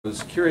I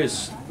was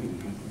curious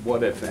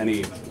what, if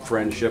any,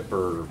 friendship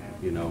or,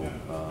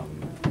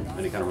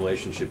 any kind of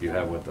relationship you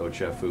have with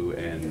Ochefu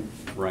and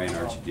Ryan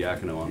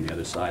Arcidiacono on the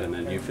other side, and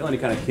then do you feel any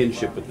kind of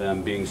kinship with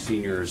them being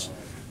seniors,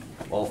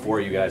 all four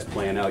of you guys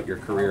playing out your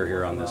career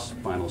here on this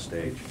final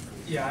stage?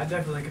 Yeah, I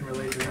definitely can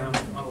relate to them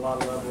on a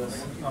lot of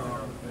levels.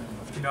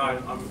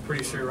 I'm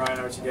pretty sure Ryan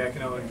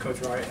Arcidiacono and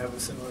Coach Wright have a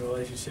similar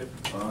relationship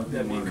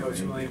that me and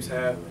Coach Williams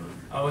have.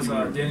 I was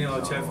Daniel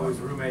Ochefu's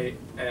roommate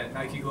at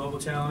Nike Global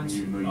Challenge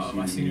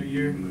my senior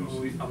year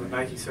on the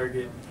Nike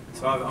circuit.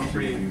 So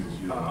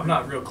I'm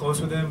not real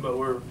close with him, but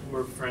we're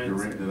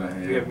friends.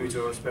 We have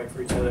mutual respect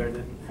for each other. And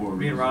then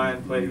me and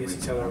Ryan played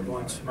against each other a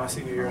bunch my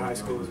senior year in high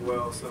school as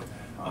well. So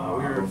we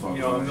were,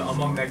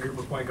 among that group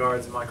of point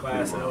guards in my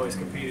class that always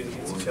competed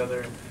against each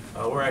other.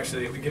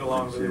 We get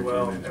along really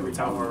well every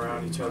time we're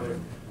around each other.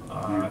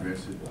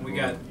 When we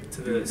got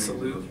to the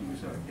salute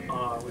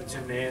with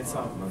Jim Nance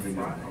on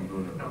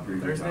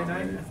Thursday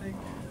night, I think,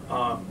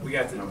 we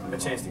got a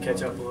chance to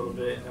catch up a little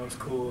bit, and that was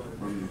cool.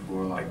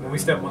 Like when we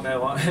step on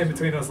that line, in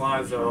between those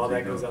lines, though, all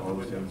that goes out the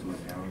window.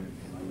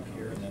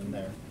 Here and then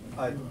there.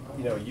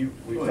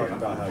 We talked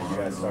about how you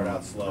guys start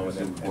out slow and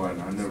then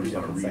speed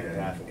up in the second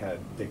half and kind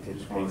of dictate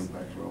the pace.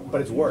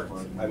 But it's worked.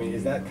 I mean,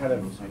 is that kind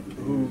of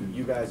who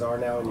you guys are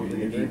now in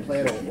the game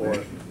plan, or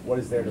what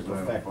is there to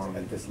perfect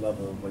at this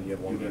level when you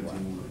have one game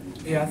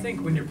left? Yeah, I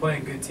think when you're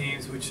playing good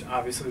teams, which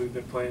obviously we've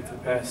been playing for the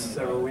past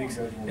several weeks,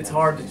 it's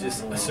hard to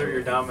just assert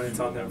your dominance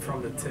on them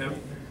from the tip.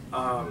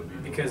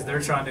 Because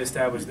they're trying to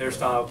establish their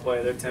style of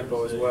play, their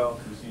tempo as well.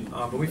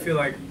 But we feel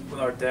like with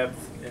our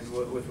depth and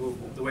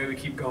with the way we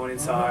keep going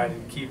inside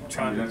and keep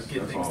trying to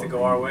get things to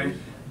go our way,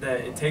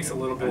 that it takes a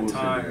little bit of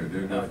time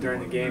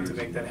during the game to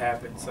make that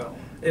happen. So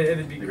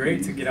it'd be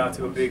great to get out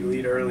to a big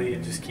lead early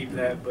and just keep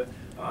that. But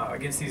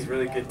against these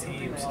really good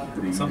teams,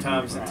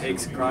 sometimes it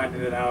takes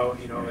grinding it out.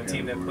 A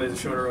team that plays a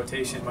shorter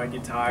rotation might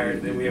get tired,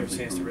 and then we have a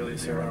chance to really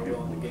assert our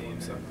will in the game.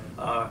 So,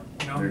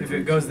 if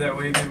it goes that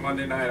way then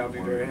Monday night, I'll be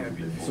very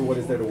happy. So what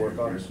is there to work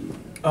on?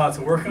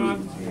 To work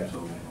on? Yeah.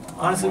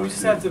 Honestly, we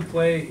just have to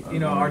play.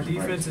 Our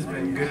defense has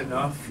been good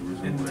enough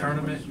in the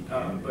tournament,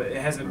 but it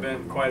hasn't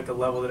been quite at the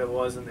level that it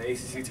was in the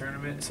ACC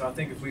tournament. So I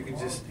think if we can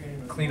just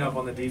clean up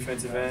on the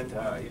defensive end,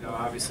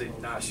 obviously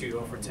not shoot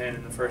over 10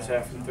 in the first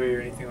half from three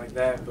or anything like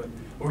that, but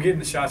we're getting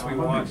the shots we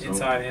want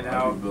inside and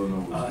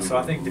out. So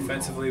I think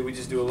defensively we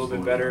just do a little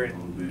bit better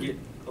and get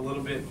a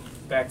little bit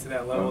back to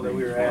that level that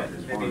we were at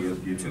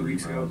maybe 2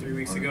 weeks ago, 3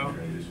 weeks ago,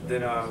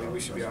 then we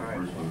should be all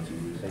right.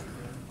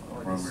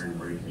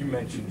 You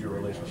mentioned your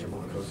relationship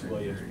with Coach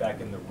Williams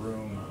back in the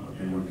room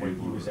when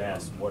he was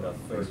asked what a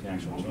third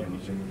national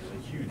championship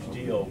was a huge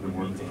deal would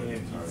mean to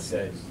him. He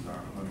said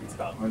it's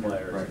about the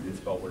players, it's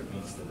about what it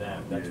means to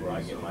them. That's where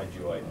I get my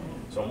joy.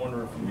 So I'm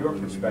wondering, from your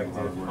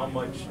perspective, how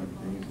much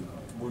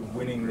would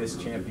winning this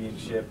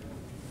championship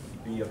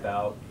be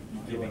about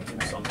giving him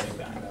something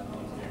back?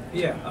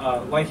 Yeah,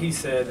 like he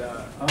said,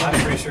 I'm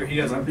pretty sure he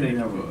doesn't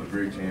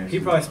think, he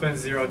probably spends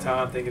zero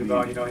time thinking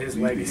about, his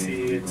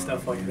legacy and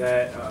stuff like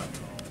that.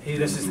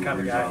 That's just the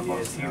kind of guy he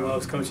is. He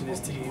loves coaching his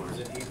teams,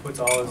 and he puts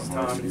all his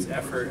time and his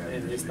effort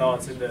and his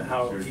thoughts into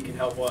how he can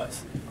help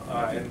us.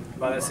 And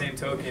by that same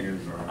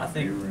token, I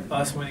think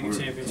us winning a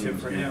championship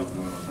for him,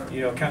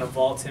 kind of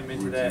vaults him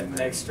into that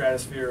next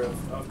stratosphere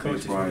of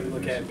coaches. When you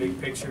look at big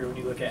picture, when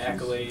you look at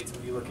accolades,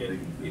 when you look at,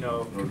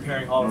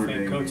 comparing Hall of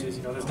Fame coaches,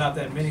 there's not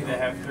that many that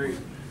have three.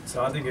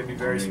 So I think it'd be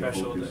very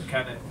special to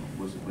kind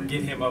of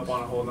get him up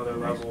on a whole other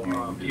level,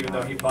 even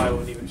though he probably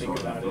wouldn't even think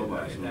about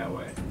it in that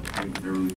way.